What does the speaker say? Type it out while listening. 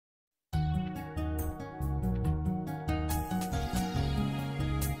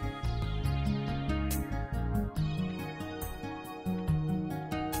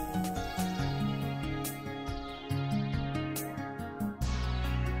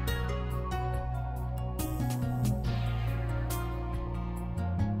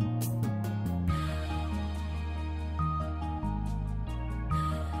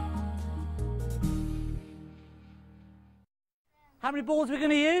How many balls are we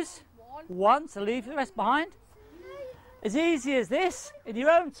going to use? One, so leave the rest behind. As easy as this, in your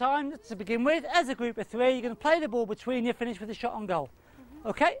own time to begin with, as a group of 3, you're going to play the ball between you, finish with a shot on goal.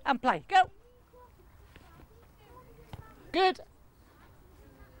 Okay, and play. Go. Good.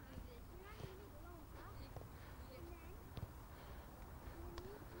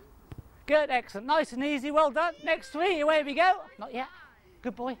 Good, excellent. Nice and easy, well done. Next 3, away we go. Not yet.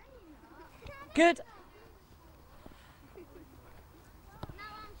 Good boy. Good.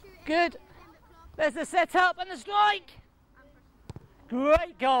 Good. There's the set up and the strike.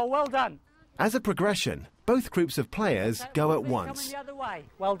 Great goal, well done. As a progression, both groups of players go at once. Coming the other way.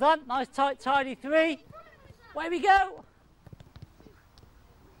 Well done. Nice, tight, tidy 3. Away we go.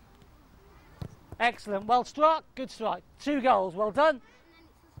 Excellent. Well struck. Good strike. 2 goals. Well done.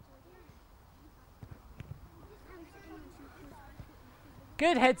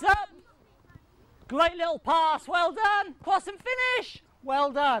 Good. Heads up. Great little pass. Well done. Cross and finish.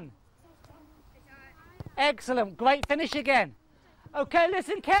 Well done. Excellent. Great finish again. Okay,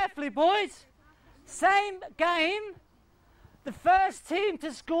 listen carefully, boys. Same game. The first team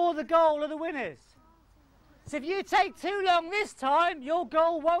to score the goal are the winners. So if you take too long this time, your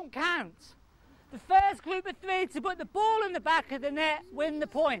goal won't count. The first group of 3 to put the ball in the back of the net win the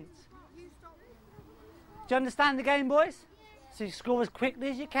point. Do you understand the game, boys? So you score as quickly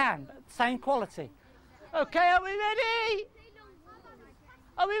as you can, but same quality. Okay, are we ready?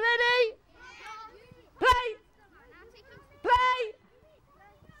 Are we ready? Play! Play!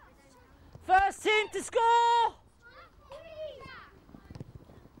 First team to score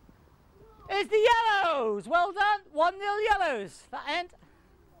is the Yellows. Well done. 1-0 Yellows. That end.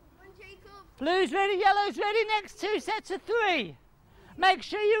 Blues ready, Yellows ready. Next 2 sets of 3. Make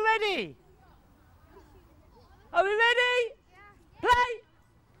sure you're ready. Are we ready? Play!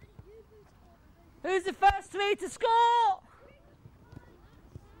 Who's the first 3 to score?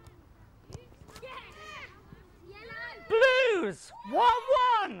 Blues!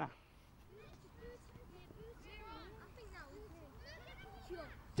 1-1.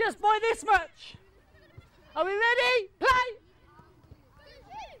 Just by this much. Are we ready? Play!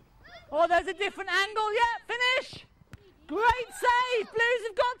 Oh, there's a different angle. Yeah, finish. Great save. Blues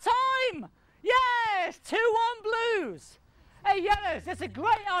have got time. Yes, 2-1 Blues. Hey, Yellows, that's a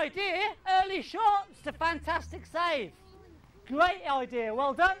great idea. Early shot, it's a fantastic save. Great idea.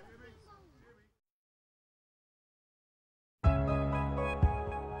 Well done.